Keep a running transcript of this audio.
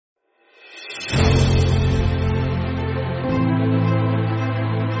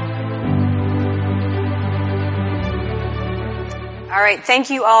All right. Thank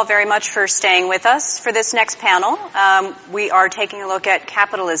you all very much for staying with us. For this next panel, we are taking a look at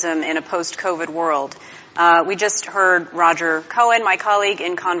capitalism in a post-COVID world. We just heard Roger Cohen, my colleague,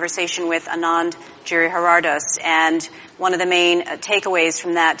 in conversation with Anand Giridharadas, and one of the main takeaways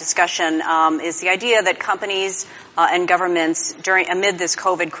from that discussion is the idea that companies and governments amid this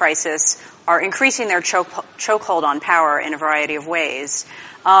COVID crisis are increasing their chokehold on power in a variety of ways.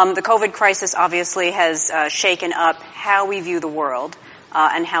 The COVID crisis obviously has shaken up how we view the world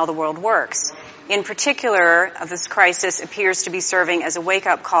and how the world works. In particular, this crisis appears to be serving as a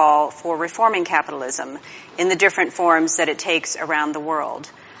wake-up call for reforming capitalism in the different forms that it takes around the world.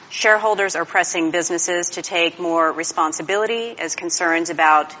 Shareholders are pressing businesses to take more responsibility as concerns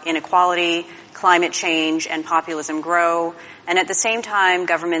about inequality, climate change, and populism grow. And at the same time,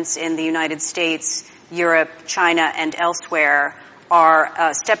 governments in the United States, Europe, China, and elsewhere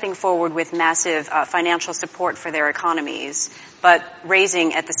are stepping forward with massive financial support for their economies, but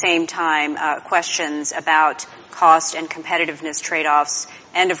raising at the same time questions about cost and competitiveness trade-offs,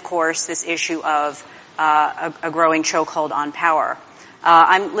 and of course this issue of a growing chokehold on power.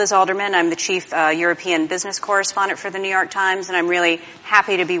 I'm Liz Alderman. I'm the chief European business correspondent for the New York Times, and I'm really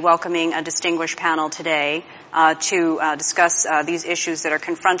happy to be welcoming a distinguished panel today to discuss these issues that are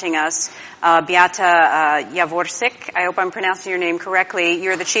confronting us. Beata Jaworczyk, I hope I'm pronouncing your name correctly.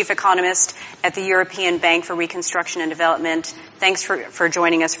 You're the chief economist at the European Bank for Reconstruction and Development. Thanks for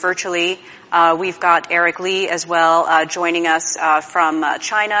joining us virtually. We've got Eric Lee as well joining us from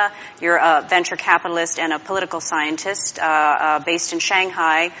China. You're a venture capitalist and a political scientist based in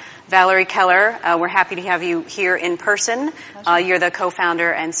Shanghai. Valerie Keller, we're happy to have you here in person. You're the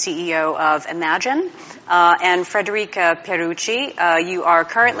co-founder and CEO of Imagine. And Frederica Pierucci, you are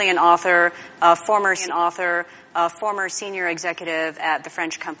currently an author, former senior executive at the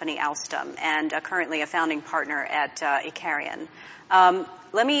French company Alstom, and currently a founding partner at Icarian.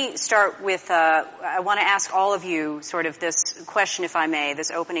 Let me start with, I want to ask all of you sort of this question, if I may,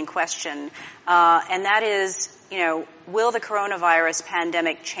 this opening question, and that is, will the coronavirus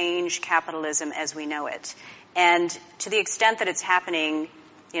pandemic change capitalism as we know it? And to the extent that it's happening,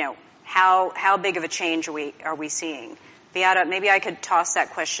 how big of a change are we seeing? Beata, maybe I could toss that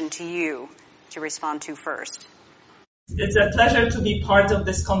question to you to respond to first. It's a pleasure to be part of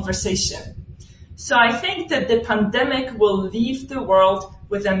this conversation. So I think that the pandemic will leave the world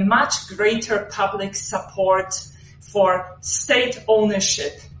with a much greater public support for state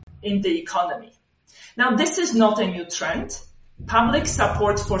ownership in the economy. Now, this is not a new trend. Public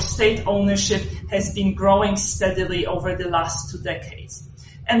support for state ownership has been growing steadily over the last 2 decades.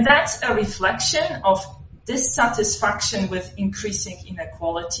 And that's a reflection of dissatisfaction with increasing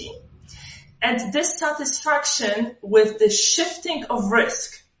inequality and dissatisfaction with the shifting of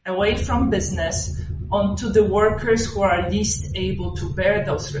risk away from business onto the workers who are least able to bear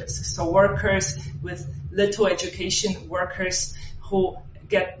those risks. So workers with little education, workers who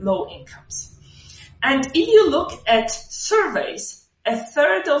get low incomes. And if you look at surveys, a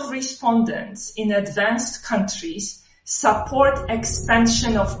third of respondents in advanced countries support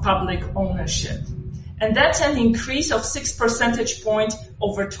expansion of public ownership. And that's an increase of 6 percentage points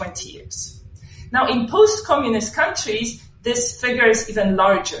over 20 years. Now, in post-communist countries, this figure is even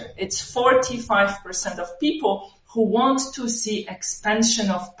larger. It's 45% of people who want to see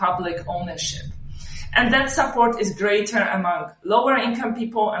expansion of public ownership. And that support is greater among lower income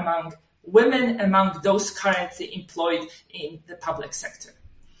people, among women, among those currently employed in the public sector.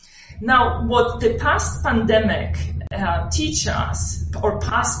 Now, what the past pandemic teach us, or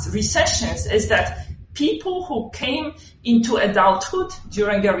past recessions, is that people who came into adulthood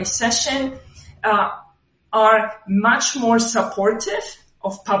during a recession are much more supportive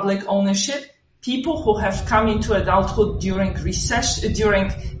of public ownership. People who have come into adulthood during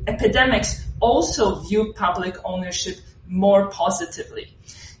epidemics also view public ownership more positively.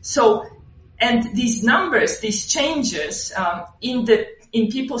 So, and these numbers, these changes in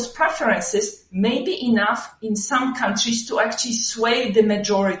people's preferences may be enough in some countries to actually sway the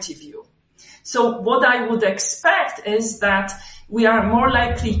majority view. So what I would expect is that we are more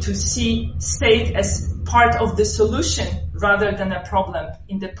likely to see state as part of the solution rather than a problem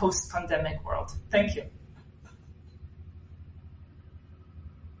in the post-pandemic world. Thank you.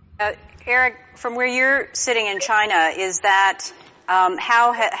 Eric, from where you're sitting in China, is that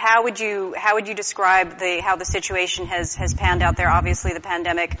how would you describe how the situation has panned out there? Obviously, the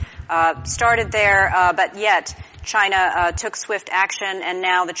pandemic started there, but yet China took swift action, and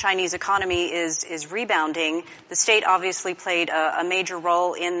now the Chinese economy is rebounding. The state obviously played a major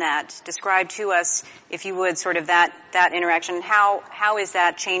role in that. Describe to us, if you would, sort of that interaction. How is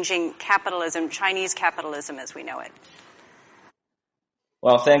that changing capitalism, Chinese capitalism as we know it?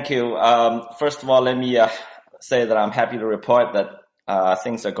 Well, thank you. First of all, let me say that I'm happy to report that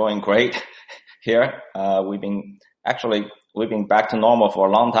things are going great here. We've been back to normal for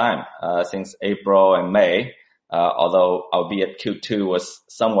a long time, since April and May, although albeit Q2 was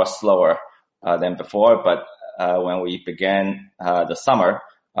somewhat slower than before. But when we began the summer,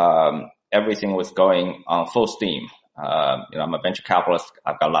 everything was going on full steam. I'm a venture capitalist.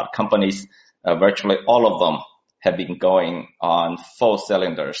 I've got a lot of companies. Virtually all of them have been going on full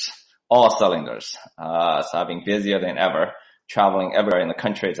cylinders, all cylinders. So I've been busier than ever, traveling everywhere in the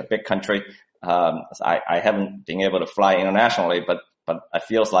country. It's a big country. I haven't been able to fly internationally, but it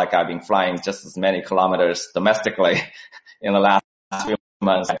feels like I've been flying just as many kilometers domestically in the last few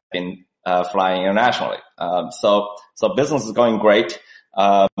months. I've been flying internationally. So business is going great.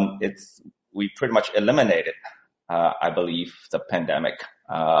 We pretty much eliminated, I believe, the pandemic.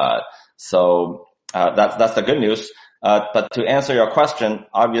 That's the good news. But to answer your question,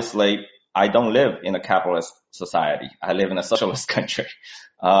 obviously, I don't live in a capitalist society. I live in a socialist country.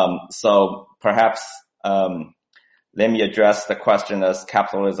 So perhaps, let me address the question as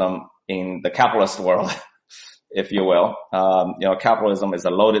capitalism in the capitalist world, if you will. Capitalism is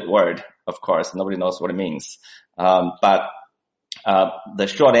a loaded word, of course. Nobody knows what it means. But the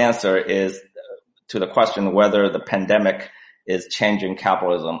short answer is to the question whether the pandemic is changing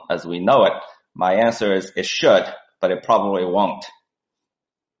capitalism as we know it. My answer is it should, but it probably won't.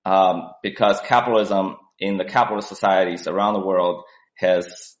 Because capitalism in the capitalist societies around the world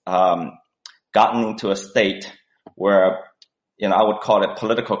has gotten into a state where, I would call it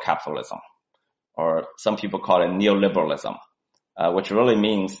political capitalism, or some people call it neoliberalism, which really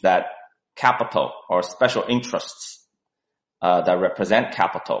means that capital or special interests that represent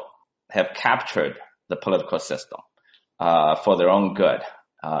capital have captured the political system for their own good.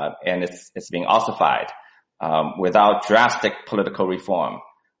 And it's being ossified. Without drastic political reform,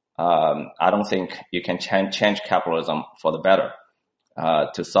 I don't think you can change capitalism for the better,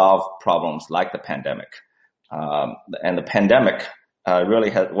 to solve problems like the pandemic. And the pandemic, really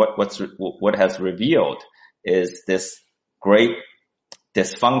has, what has revealed is this great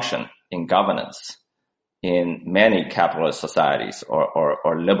dysfunction in governance in many capitalist societies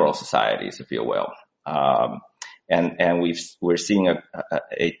or liberal societies, if you will. And we're seeing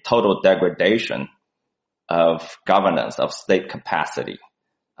a total degradation of governance, of state capacity,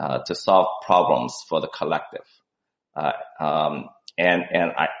 to solve problems for the collective.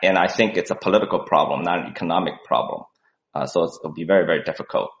 And I think it's a political problem, not an economic problem. So it'll be very, very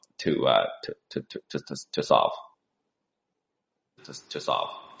difficult to solve. To solve.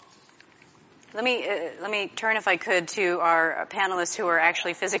 Let me turn, if I could, to our panelists who are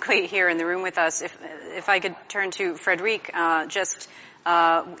actually physically here in the room with us. If I could turn to Frederic, a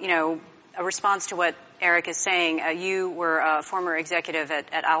response to what Eric is saying. You were a former executive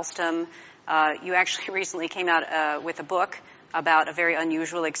at Alstom. You actually recently came out with a book about a very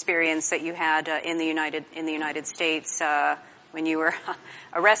unusual experience that you had in the United States when you were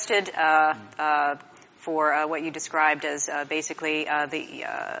arrested for what you described as basically the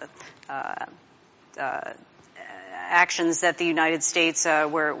actions that the United States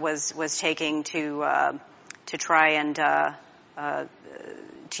was taking to try and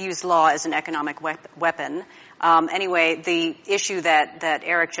to use law as an economic weapon. Anyway, the issue that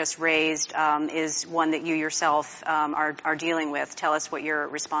Eric just raised is one that you yourself are dealing with. Tell us what your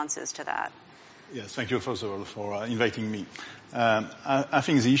response is to that. Yes, thank you, first of all, for inviting me. I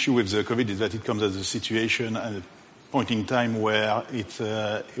think the issue with the COVID is that it comes as a situation at a point in time where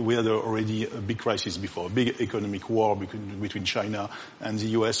we had already a big crisis before, a big economic war between China and the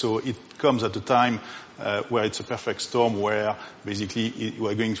US. So it comes at a time where it's a perfect storm, where basically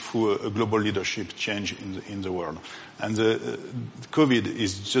we're going through a global leadership change in the world. And the COVID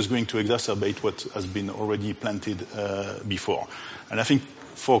is just going to exacerbate what has been already planted before. And I think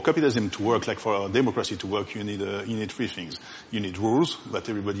for capitalism to work, like for our democracy to work, you need three things. You need rules that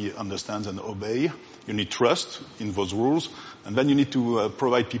everybody understands and obey. You need trust in those rules. And then you need to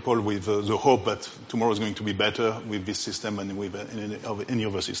provide people with the hope that tomorrow is going to be better with this system and with any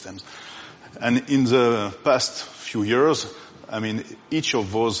other systems. And in the past few years, I mean, each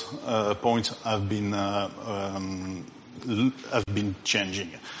of those points have been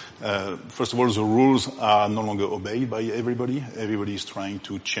changing. First of all, the rules are no longer obeyed by everybody. Everybody is trying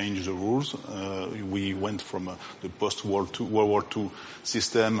to change the rules. We went from the post-World War II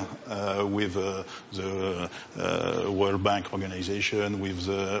system with the World Bank Organization, with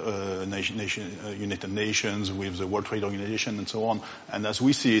the United Nations, with the World Trade Organization, and so on. And as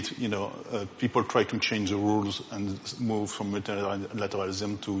we see it, people try to change the rules and move from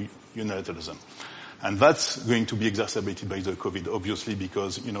multilateralism to unilateralism. And that's going to be exacerbated by the COVID, obviously,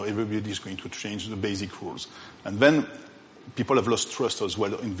 because, everybody is going to change the basic rules. And then people have lost trust as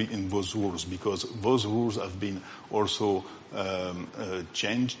well in those rules, because those rules have been also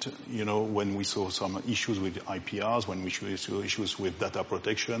changed, when we saw some issues with IPRs, when we saw issues with data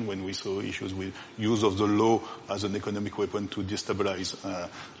protection, when we saw issues with use of the law as an economic weapon to destabilize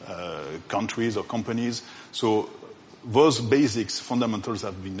countries or companies. So those basics, fundamentals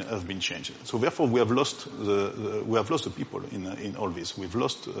have been changed. So therefore, we have lost the people in all this. We've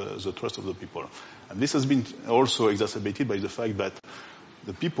lost the trust of the people, and this has been also exacerbated by the fact that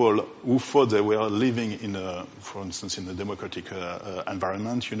the people who thought they were living for instance, in a democratic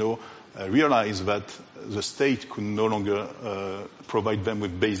environment, realized that the state could no longer provide them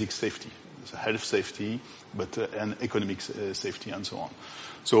with basic safety, health safety, and economic safety, and so on.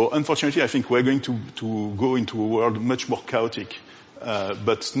 So unfortunately, I think we're going to go into a world much more chaotic,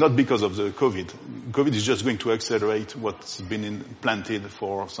 but not because of the COVID. COVID is just going to accelerate what's been planted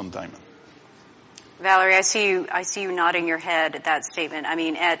for some time. Valerie, I see you nodding your head at that statement. I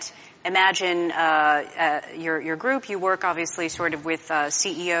mean, Imagine your group. You work obviously sort of with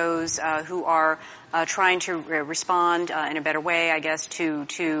CEOs who are trying to respond in a better way, I guess,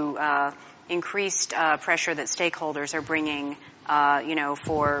 to increased pressure that stakeholders are bringing,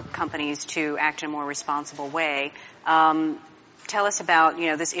 for companies to act in a more responsible way. Tell us about,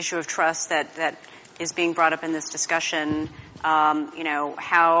 this issue of trust that is being brought up in this discussion.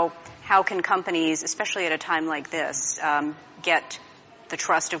 How can companies, especially at a time like this, get the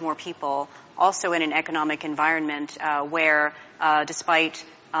trust of more people, also in an economic environment where, despite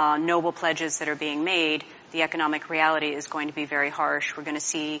noble pledges that are being made, the economic reality is going to be very harsh. We're going to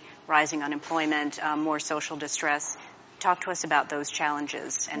see rising unemployment, more social distress. Talk to us about those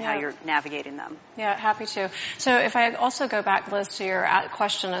challenges and how you're navigating them. Yeah, happy to. So if I also go back, Liz, to your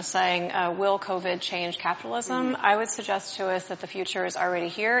question of saying, will COVID change capitalism? I would suggest to us that the future is already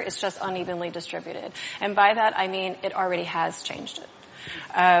here. It's just unevenly distributed. And by that, I mean it already has changed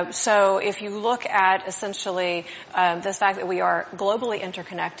it. So if you look at essentially the fact that we are globally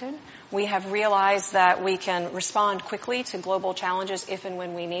interconnected, we have realized that we can respond quickly to global challenges if and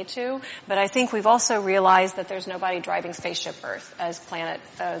when we need to. But I think we've also realized that there's nobody driving Spaceship Earth, as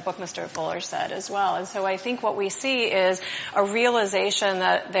Buckminster Fuller said as well. And so I think what we see is a realization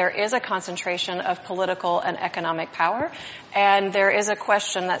that there is a concentration of political and economic power. And there is a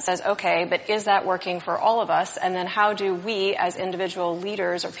question that says, okay, but is that working for all of us? And then how do we, as individual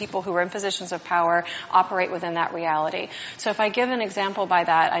leaders or people who are in positions of power, operate within that reality? So if I give an example by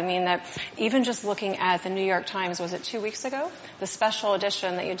that, I mean that even just looking at the New York Times, was it 2 weeks ago? The special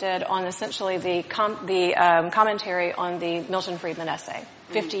edition that you did on essentially the commentary on the Milton Friedman essay.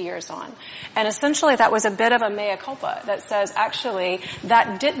 50 years on. And essentially that was a bit of a mea culpa that says actually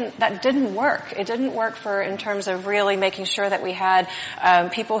that didn't work. It didn't work in terms of really making sure that we had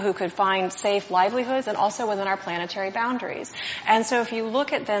people who could find safe livelihoods and also within our planetary boundaries. And so if you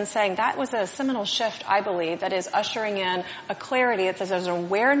look at then saying that was a seminal shift, I believe, that is ushering in a clarity that says there's an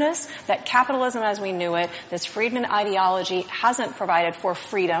awareness that capitalism as we knew it, this Friedman ideology hasn't provided for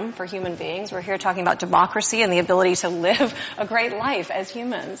freedom for human beings. We're here talking about democracy and the ability to live a great life as humans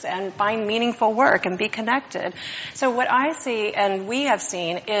and find meaningful work and be connected. So what I see and we have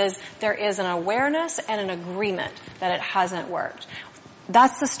seen is there is an awareness and an agreement that it hasn't worked.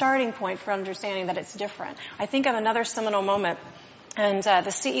 That's the starting point for understanding that it's different. I think of another seminal moment. And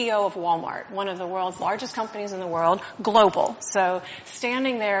the CEO of Walmart, one of the world's largest companies in the world, global. So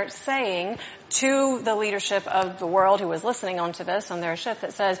standing there saying to the leadership of the world who was listening onto this on their shift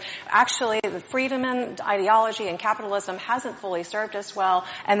that says, actually, the freedom and ideology and capitalism hasn't fully served us well,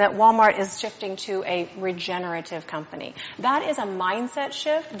 and that Walmart is shifting to a regenerative company. That is a mindset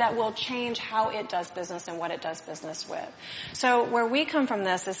shift that will change how it does business and what it does business with. So where we come from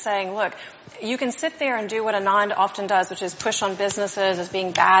this is saying, look, you can sit there and do what Anand often does, which is push on businesses as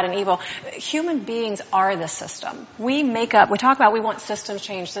being bad and evil. Human beings are the system. We talk about we want systems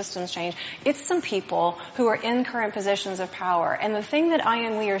change. It's some people who are in current positions of power. And the thing that I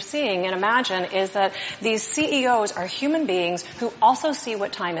and we are seeing and imagine is that these CEOs are human beings who also see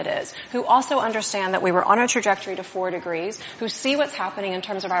what time it is, who also understand that we were on a trajectory to 4 degrees, who see what's happening in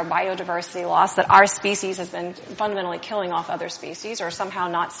terms of our biodiversity loss, that our species has been fundamentally killing off other species or somehow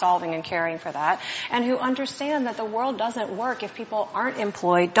not solving and caring for that, and who understand that the world doesn't work if people aren't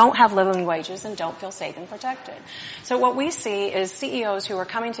employed, don't have living wages, and don't feel safe and protected. So what we see is CEOs who are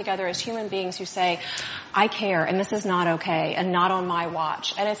coming together as human beings who say, I care, and this is not okay, and not on my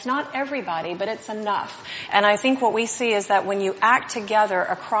watch. And it's not everybody, but it's enough. And I think what we see is that when you act together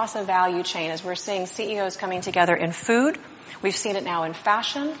across a value chain, as we're seeing CEOs coming together in food, We've seen it now in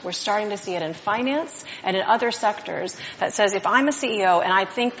fashion. We're starting to see it in finance and in other sectors that says if I'm a CEO and I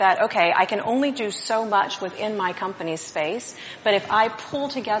think that, okay, I can only do so much within my company's space, but if I pull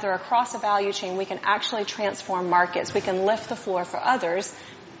together across a value chain, we can actually transform markets. We can lift the floor for others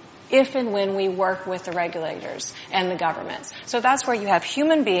if and when we work with the regulators and the governments. So that's where you have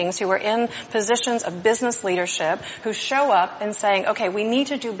human beings who are in positions of business leadership who show up and saying, okay, we need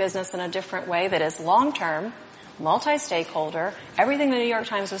to do business in a different way that is long-term, multi-stakeholder, everything the New York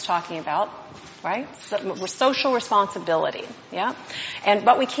Times was talking about, right? Social responsibility, yeah?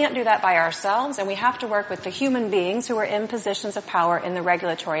 But we can't do that by ourselves, and we have to work with the human beings who are in positions of power in the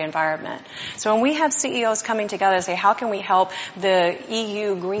regulatory environment. So when we have CEOs coming together to say, how can we help the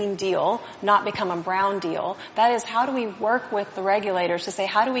EU Green Deal not become a brown deal? That is, how do we work with the regulators to say,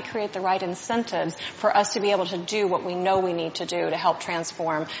 how do we create the right incentives for us to be able to do what we know we need to do to help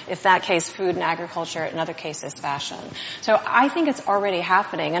transform, if that case, food and agriculture, in other cases, fashion. So I think it's already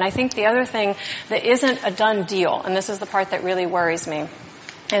happening. And I think the other thing that isn't a done deal, and this is the part that really worries me,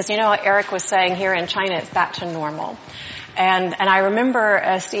 is, Eric was saying here in China it's back to normal. And I remember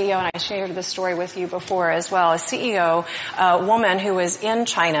a CEO, and I shared this story with you before as well, a CEO, a woman who was in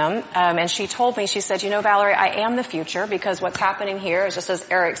China, and she told me, she said, Valerie, I am the future, because what's happening here is just as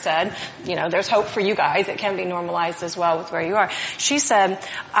Eric said, there's hope for you guys. It can be normalized as well with where you are. She said,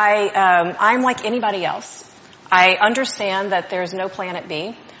 I'm like anybody else. I understand that there's no planet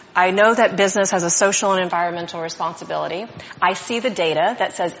B. I know that business has a social and environmental responsibility. I see the data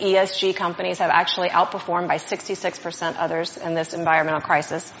that says ESG companies have actually outperformed by 66% others in this environmental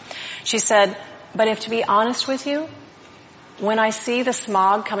crisis. She said, but if to be honest with you, when I see the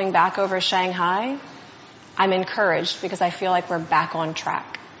smog coming back over Shanghai, I'm encouraged because I feel like we're back on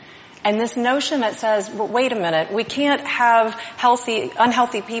track. And this notion that says, well, wait a minute, we can't have healthy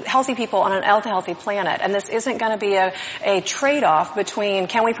people on an unhealthy planet. And this isn't going to be a trade-off between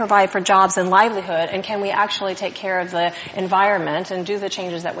can we provide for jobs and livelihood and can we actually take care of the environment and do the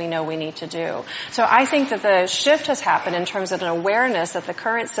changes that we know we need to do. So I think that the shift has happened in terms of an awareness that the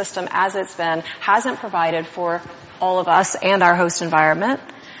current system as it's been hasn't provided for all of us and our host environment.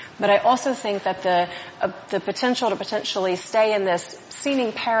 But I also think that the potential to potentially stay in this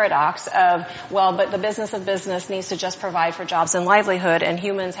seeming paradox of, well, but the business of business needs to just provide for jobs and livelihood, and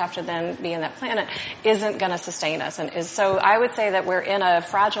humans have to then be in that planet, isn't going to sustain us. So I would say that we're in a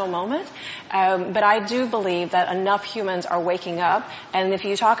fragile moment, but I do believe that enough humans are waking up, and if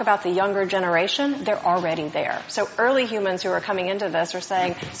you talk about the younger generation, they're already there. So early humans who are coming into this are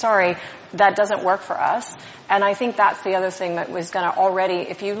saying, sorry, that doesn't work for us. And I think that's the other thing that was going to already,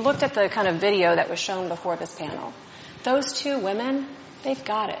 if you looked at the kind of video that was shown before this panel, those two women, they've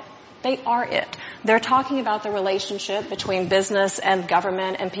got it. They are it. They're talking about the relationship between business and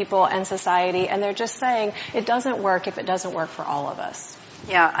government and people and society, and they're just saying it doesn't work if it doesn't work for all of us.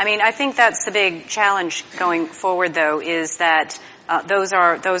 Yeah, I think that's the big challenge going forward, though, is that those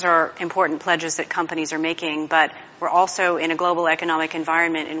are important pledges that companies are making, but we're also in a global economic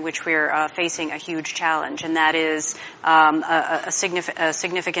environment in which we're facing a huge challenge, and that is a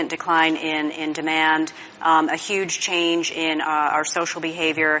significant decline in demand, a huge change in our social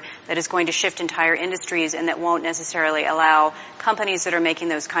behavior that is going to shift entire industries and that won't necessarily allow companies that are making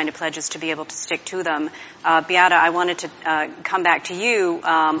those kind of pledges to be able to stick to them. Beata, I wanted to come back to you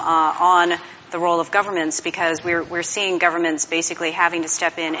on the role of governments, because we're seeing governments basically having to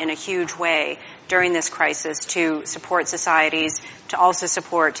step in a huge way during this crisis to support societies, to also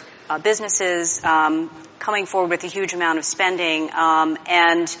support businesses, coming forward with a huge amount of spending,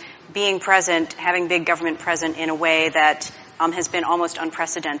 and being present, having big government present in a way that has been almost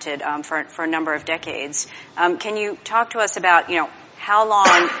unprecedented for a number of decades. Can you talk to us about, how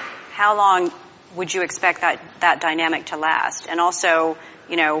long would you expect that dynamic to last? And also,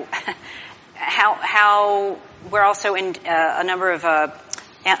 how we're also in a number of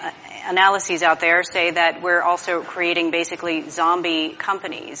analyses out there say that we're also creating basically zombie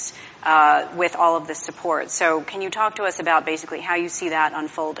companies with all of this support. So can you talk to us about basically how you see that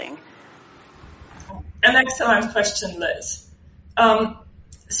unfolding? An excellent question, Liz.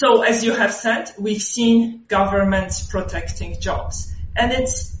 So as you have said, we've seen governments protecting jobs. And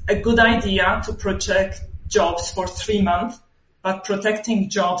it's a good idea to protect jobs for 3 months, but protecting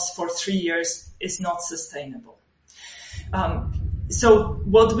jobs for 3 years is not sustainable. So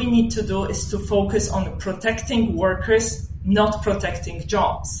what we need to do is to focus on protecting workers, not protecting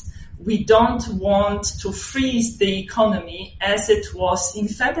jobs. We don't want to freeze the economy as it was in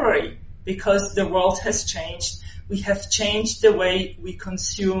February, because the world has changed. We have changed the way we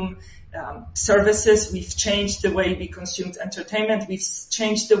consume services. We've changed the way we consume entertainment. We've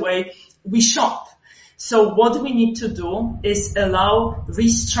changed the way we shop. So what we need to do is allow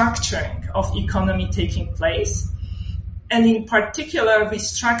restructuring of economy taking place, and in particular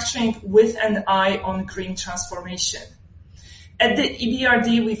restructuring with an eye on green transformation. At the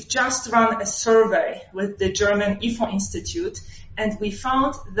EBRD, we've just run a survey with the German IFO Institute, and we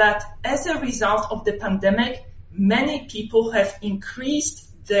found that as a result of the pandemic, many people have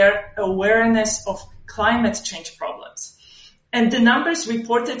increased their awareness of climate change problems. And the numbers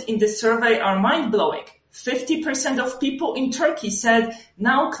reported in the survey are mind-blowing. 50% of people in Turkey said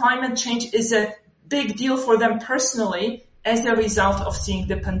now climate change is a big deal for them personally as a result of seeing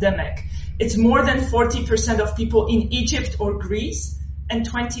the pandemic. It's more than 40% of people in Egypt or Greece and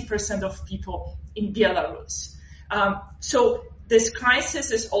 20% of people in Belarus. So this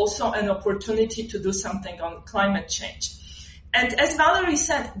crisis is also an opportunity to do something on climate change. And as Valerie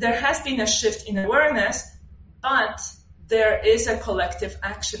said, there has been a shift in awareness, but there is a collective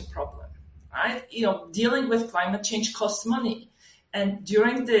action problem, right? Dealing with climate change costs money. And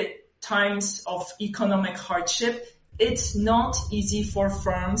during the times of economic hardship, it's not easy for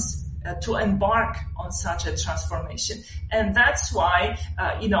firms to embark on such a transformation. And that's why,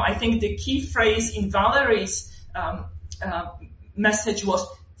 I think the key phrase in Valerie's message was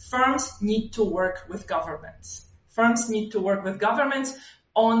firms need to work with governments. Firms need to work with governments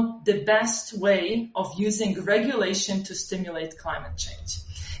on the best way of using regulation to stimulate climate change.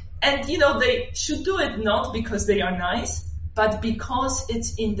 And, they should do it not because they are nice, but because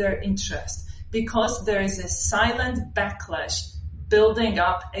it's in their interest, because there is a silent backlash building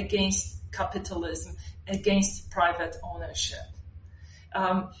up against capitalism, against private ownership.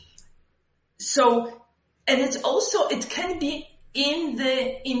 And it can be in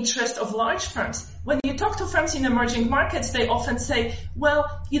the interest of large firms. When you talk to firms in emerging markets, they often say, well,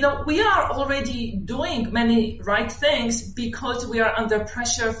 we are already doing many right things because we are under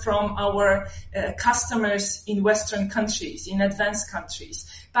pressure from our customers in Western countries, in advanced countries.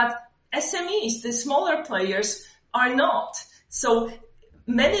 But SMEs, the smaller players, are not. So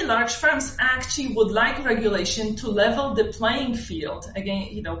many large firms actually would like regulation to level the playing field,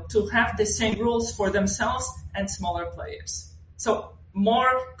 again, to have the same rules for themselves and smaller players. So more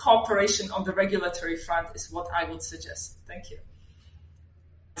cooperation on the regulatory front is what I would suggest. Thank you.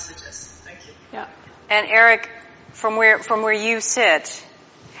 Yeah. And Eric, from where you sit,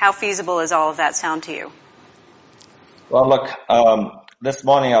 how feasible is all of that sound to you? Well, look, this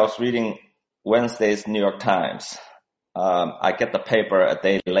morning I was reading Wednesday's New York Times. I get the paper a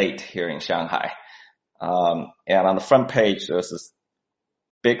day late here in Shanghai. And on the front page, there was this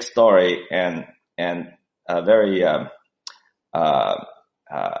big story and a very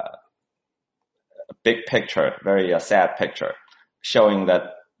big picture, very sad picture, showing that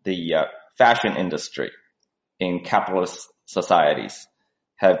the fashion industry in capitalist societies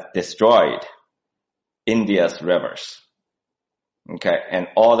have destroyed India's rivers. Okay, and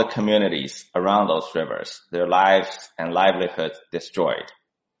all the communities around those rivers, their lives and livelihoods destroyed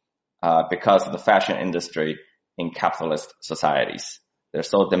because of the fashion industry in capitalist societies. They're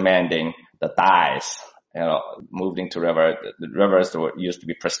so demanding. The dyes, moved into river. The rivers that used to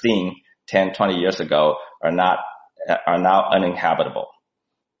be pristine 10, 20 years ago are now uninhabitable.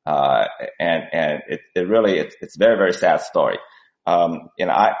 And it's very, very sad story.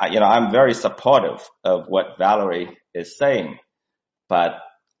 I'm very supportive of what Valerie is saying, but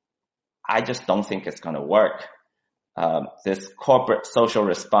I just don't think it's going to work. This corporate social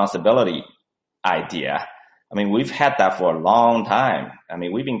responsibility idea, we've had that for a long time.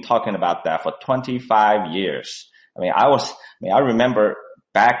 We've been talking about that for 25 years. I remember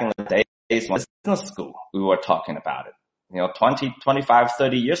back in the days when business school, we were talking about it. 20, 25,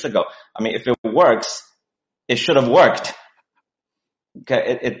 30 years ago. If it works, it should have worked.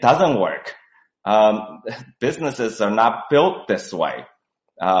 Okay, it doesn't work. Businesses are not built this way.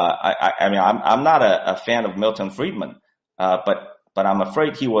 I'm not a fan of Milton Friedman, but I'm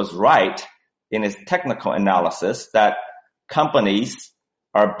afraid he was right in his technical analysis that companies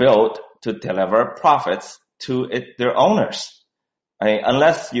are built to deliver profits to their owners.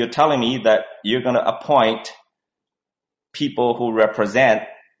 Unless you're telling me that you're going to appoint people who represent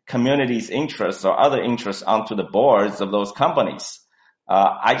communities' interests or other interests onto the boards of those companies,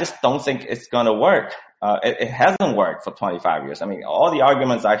 I just don't think it's going to work. It hasn't worked for 25 years. All the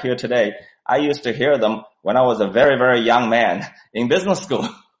arguments I hear today, I used to hear them when I was a very, very young man in business school.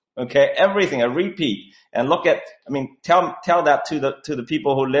 Okay, everything, a repeat. And look at, tell that to the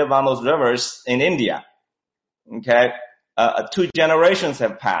people who live on those rivers in India. Okay, 2 generations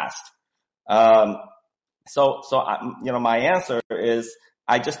have passed. So my answer is,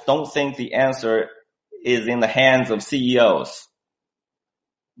 I just don't think the answer is in the hands of CEOs.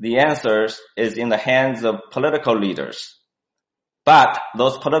 the answer is in the hands of political leaders. But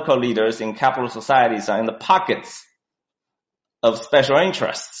those political leaders in capitalist societies are in the pockets of special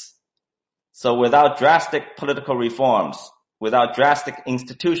interests. So without drastic political reforms, without drastic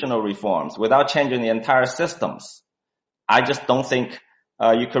institutional reforms, without changing the entire systems, I just don't think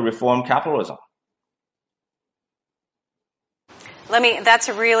you could reform capitalism. That's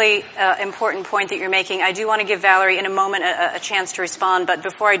a really important point that you're making. I do want to give Valerie in a moment a chance to respond, but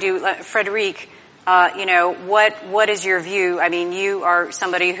before I do, Frédéric, what is your view? I mean, you are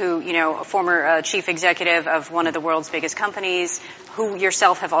somebody who, a former chief executive of one of the world's biggest companies, who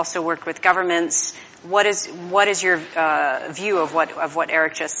yourself have also worked with governments. What is your view of what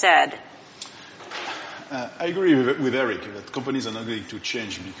Eric just said? I agree with Eric that companies are not going to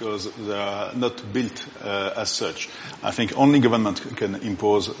change because they are not built as such. I think only government can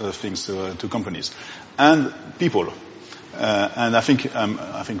impose things to companies and people. And I think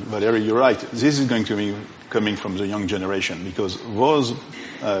Valerie, you're right. This is going to be coming from the young generation because those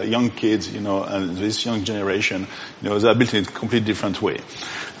young kids, and this young generation, they are built in a completely different way.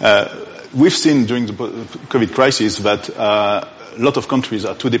 We've seen during the COVID crisis that a lot of countries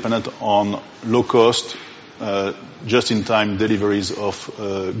are too dependent on low-cost, just-in-time deliveries of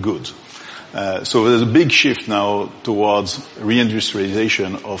goods. So there's a big shift now towards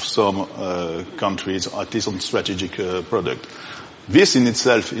reindustrialization of some countries, at least on strategic product. This in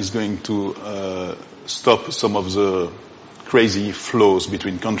itself is going to stop some of the crazy flows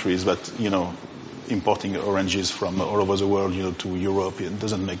between countries that, importing oranges from all over the world, to Europe, it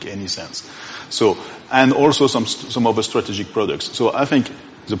doesn't make any sense. So, and also some other strategic products. So I think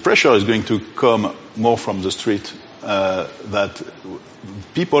the pressure is going to come more from the street, that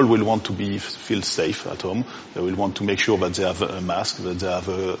people will want to feel safe at home. They will want to make sure that they have a mask, that they have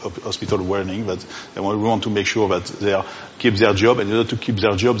a hospital warning, that they will want to make sure that they keep their job. And in order to keep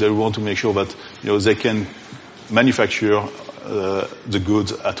their job, they will want to make sure that, they can manufacture the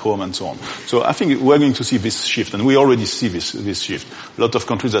goods at home and so on. So I think we're going to see this shift, and we already see this shift. A lot of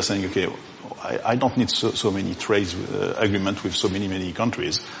countries are saying, okay, I don't need so many trade agreements with so many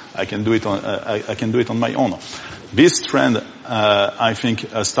countries. I can do it on my own. This trend, I think,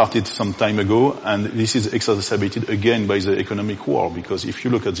 started some time ago, and this is exacerbated again by the economic war. Because if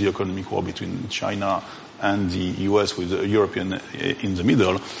you look at the economic war between China and the US with the European in the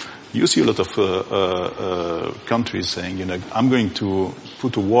middle, you see a lot of countries saying, I'm going to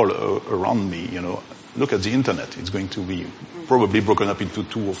put a wall around me, Look at the internet. It's going to be probably broken up into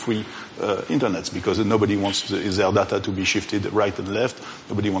 2 or 3 internets because nobody wants their data to be shifted right and left.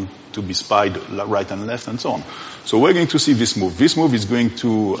 Nobody wants to be spied right and left and so on. So we're going to see this move. This move is going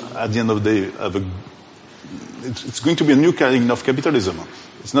to, at the end of the day, it's going to be a new kind of capitalism.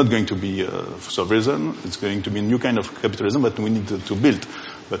 It's not going to be sovereign. It's going to be a new kind of capitalism that we need to build.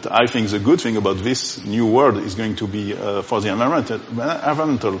 But I think the good thing about this new world is going to be for the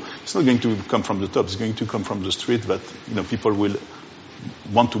environmental. It's not going to come from the top. It's going to come from the street. That people will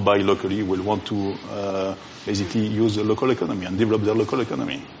want to buy locally, will want to basically use the local economy and develop their local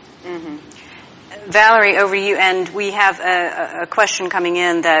economy. Mm-hmm. Valerie, over to you. And we have a question coming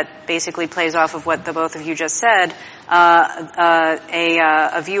in that basically plays off of what the both of you just said.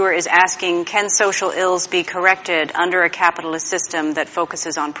 A viewer is asking, can social ills be corrected under a capitalist system that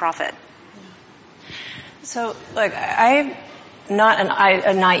focuses on profit? So, look, I'm not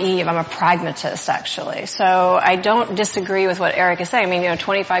a naive. I'm a pragmatist, actually. So I don't disagree with what Eric is saying. I mean,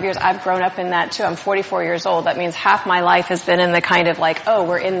 25 years, I've grown up in that, too. I'm 44 years old. That means half my life has been in the kind of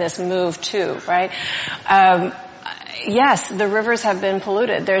we're in this move, too, right? Yes, the rivers have been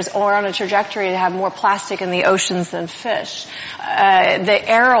polluted. We're on a trajectory to have more plastic in the oceans than fish. The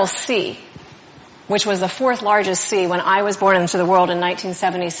Aral Sea, which was the 4th largest sea when I was born into the world in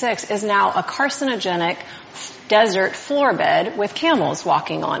 1976, is now a carcinogenic desert floor bed with camels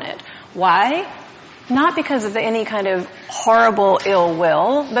walking on it. Why? Not because of any kind of horrible ill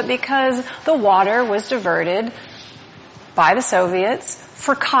will, but because the water was diverted by the Soviets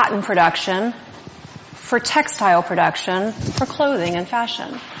for cotton production, for textile production, for clothing and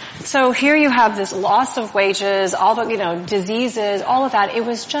fashion. So here you have this loss of wages, all the, diseases, all of that. It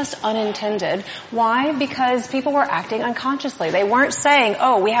was just unintended. Why? Because people were acting unconsciously. They weren't saying,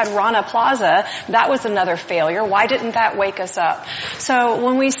 we had Rana Plaza. That was another failure. Why didn't that wake us up? So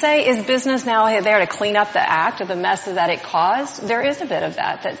when we say, is business now there to clean up the act of the mess that it caused? There is a bit of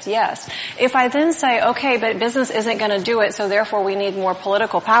that. That's yes. If I then say, okay, but business isn't going to do it, so therefore we need more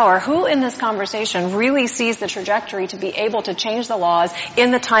political power, who in this conversation really sees the trajectory to be able to change the laws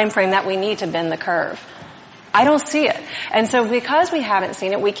in the time frame that we need to bend the curve? I don't see it. And so because we haven't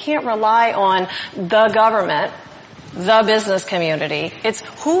seen it, we can't rely on the government the business community. It's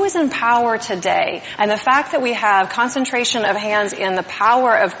who is in power today. And the fact that we have concentration of hands in the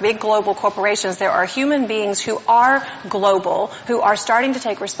power of big global corporations, there are human beings who are global, who are starting to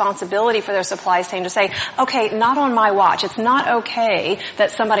take responsibility for their supply chain to say, okay, not on my watch. It's not okay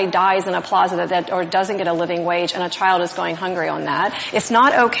that somebody dies in a plaza or doesn't get a living wage and a child is going hungry on that. It's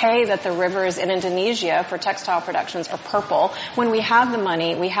not okay that the rivers in Indonesia for textile productions are purple when we have the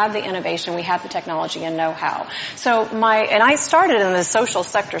money, we have the innovation, we have the technology and know-how. So I started in the social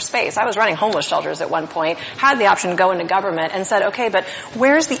sector space. I was running homeless shelters at one point, had the option to go into government and said, okay, but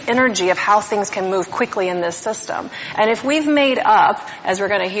where's the energy of how things can move quickly in this system? And if we've made up, as we're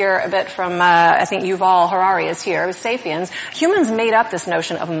going to hear a bit from, I think Yuval Harari is here, with Sapiens, humans made up this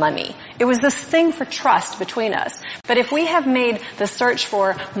notion of money. It was this thing for trust between us. But if we have made the search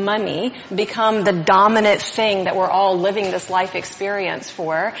for money become the dominant thing that we're all living this life experience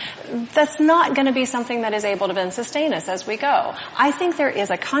for, that's not going to be something that is able to then sustain us as we go. I think there is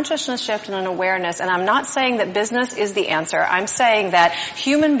a consciousness shift and an awareness, and I'm not saying that business is the answer. I'm saying that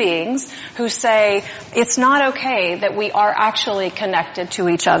human beings who say it's not okay that we are actually connected to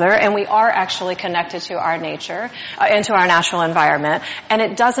each other and we are actually connected to our nature and to our natural environment, and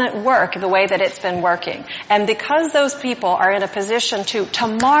it doesn't work the way that it's been working. And because those people are in a position to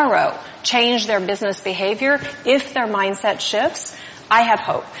tomorrow change their business behavior, if their mindset shifts, I have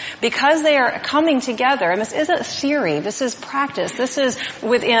hope. Because they are coming together, and this isn't theory, this is practice. This is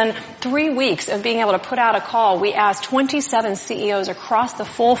within 3 weeks of being able to put out a call, we asked 27 CEOs across the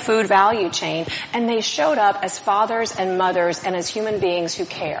full food value chain, and they showed up as fathers and mothers and as human beings who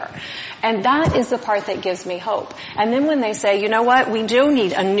care. And that is the part that gives me hope. And then when they say, you know what, we do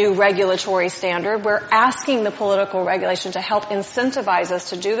need a new regulatory standard, we're asking the political regulation to help incentivize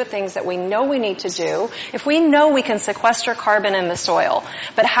us to do the things that we know we need to do. If we know we can sequester carbon in the soil,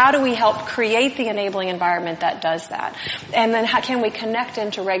 but how do we help create the enabling environment that does that? And then how can we connect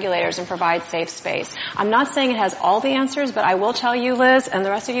into regulators and provide safe space? I'm not saying it has all the answers, but I will tell you, Liz, and the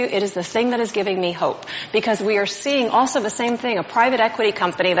rest of you, it is the thing that is giving me hope. Because we are seeing also the same thing, a private equity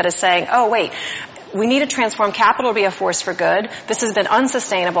company that is saying, oh wait, we need to transform capital to be a force for good. This has been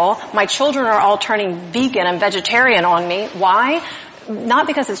unsustainable. My children are all turning vegan and vegetarian on me. Why? Not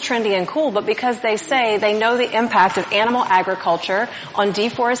because it's trendy and cool, but because they say they know the impact of animal agriculture on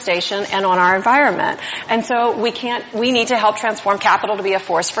deforestation and on our environment. And so we need to help transform capital to be a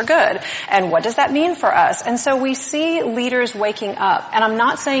force for good. And what does that mean for us? And so we see leaders waking up. And I'm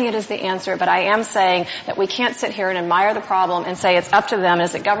not saying it is the answer, but I am saying that we can't sit here and admire the problem and say it's up to them.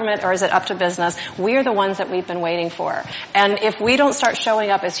 Is it government or is it up to business? We are the ones that we've been waiting for. And if we don't start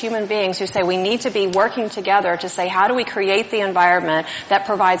showing up as human beings who say we need to be working together to say how do we create the environment that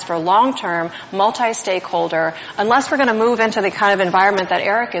provides for long-term, multi-stakeholder, unless we're going to move into the kind of environment that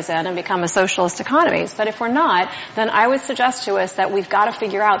Eric is in and become a socialist economy. But if we're not, then I would suggest to us that we've got to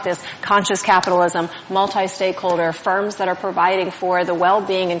figure out this conscious capitalism, multi-stakeholder, firms that are providing for the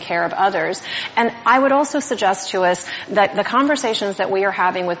well-being and care of others. And I would also suggest to us that the conversations that we are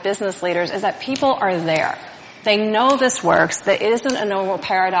having with business leaders is that people are there. They know this works, that it isn't a normal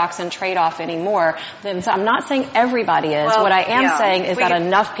paradox and trade-off anymore. So I'm not saying everybody is. Well, what I am saying is that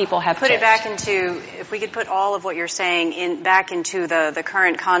enough people have put it back into, if we could put all of what you're saying back into the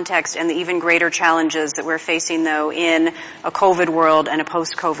current context and the even greater challenges that we're facing, though, in a COVID world and a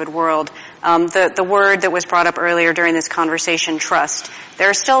post-COVID world. The word that was brought up earlier during this conversation, trust. There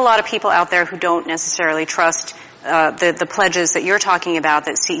are still a lot of people out there who don't necessarily trust the pledges that you're talking about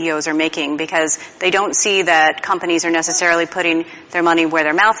that CEOs are making, because they don't see that companies are necessarily putting their money where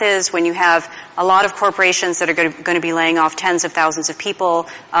their mouth is. When you have a lot of corporations that are going to be laying off tens of thousands of people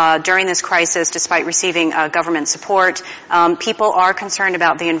during this crisis, despite receiving government support, people are concerned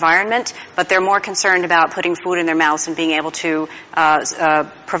about the environment, but they're more concerned about putting food in their mouths and being able to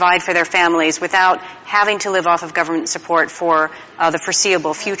provide for their families without having to live off of government support for the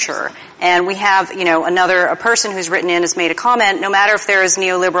foreseeable future. And we have, a person who's written in has made a comment, no matter if there is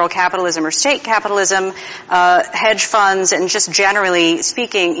neoliberal capitalism or state capitalism, hedge funds, and just generally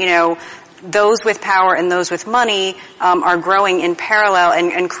speaking, those with power and those with money are growing in parallel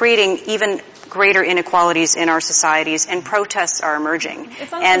and creating even greater inequalities in our societies, and protests are emerging.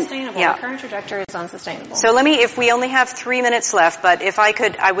 It's unsustainable. The current trajectory is unsustainable. So if we only have 3 minutes left, but if I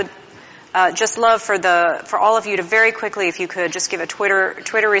could, I would just love for all of you to very quickly, if you could, just give a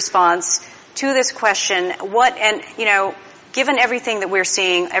Twitter response to this question. Given everything that we're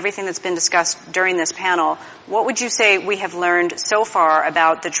seeing, everything that's been discussed during this panel, what would you say we have learned so far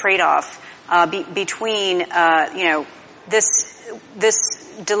about the trade-off between,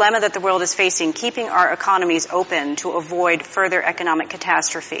 this dilemma that the world is facing, keeping our economies open to avoid further economic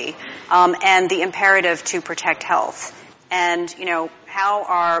catastrophe, and the imperative to protect health. And, how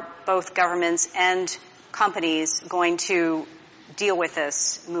are both governments and companies going to deal with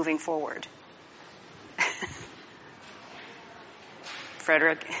this moving forward?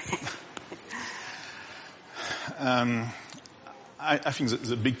 Frederick? I think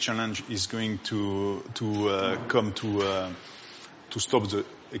the big challenge is going to come to stop the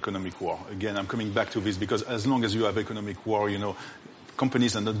economic war. Again, I'm coming back to this because as long as you have economic war,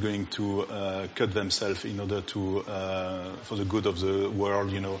 companies are not going to cut themselves in order to for the good of the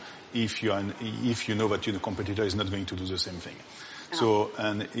world. If you know that your competitor is not going to do the same thing. So,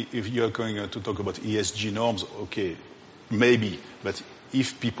 and if you're going to talk about ESG norms, okay, maybe, but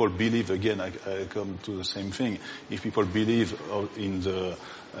if people believe, again, I come to the same thing, if people believe in the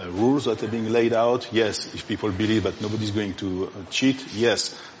rules that are being laid out, yes. If people believe that nobody's going to cheat,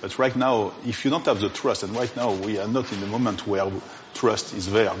 yes. But right now, if you don't have the trust, and right now we are not in a moment where trust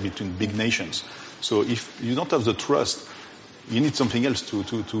is there between big nations. So if you don't have the trust, you need something else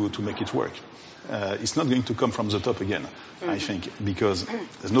to make it work. It's not going to come from the top again, I think, because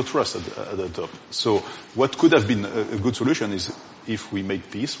there's no trust at the top. So what could have been a good solution is if we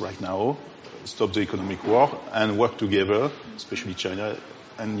make peace right now, stop the economic war, and work together, especially China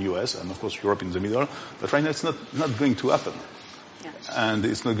and US, and of course Europe in the middle. But right now it's not going to happen. Yeah. And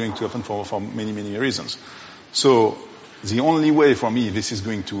it's not going to happen for many, many reasons. So the only way for me this is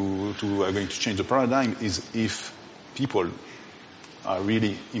going to change the paradigm is if people are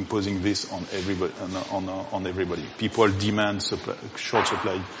really imposing this on everybody. On everybody. People demand short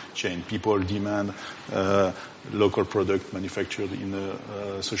supply chain. People demand local product manufactured in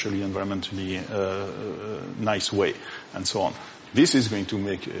a socially, environmentally nice way, and so on. This is going to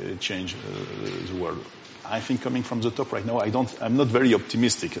make change the world. I think coming from the top right now, I'm not very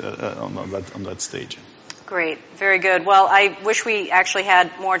optimistic on that stage. Great. Very good. Well, I wish we actually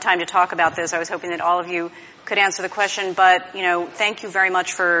had more time to talk about this. I was hoping that all of you could answer the question, but, thank you very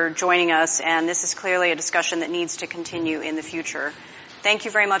much for joining us, and this is clearly a discussion that needs to continue in the future. Thank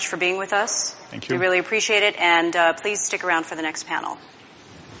you very much for being with us. Thank you. We really appreciate it, and please stick around for the next panel.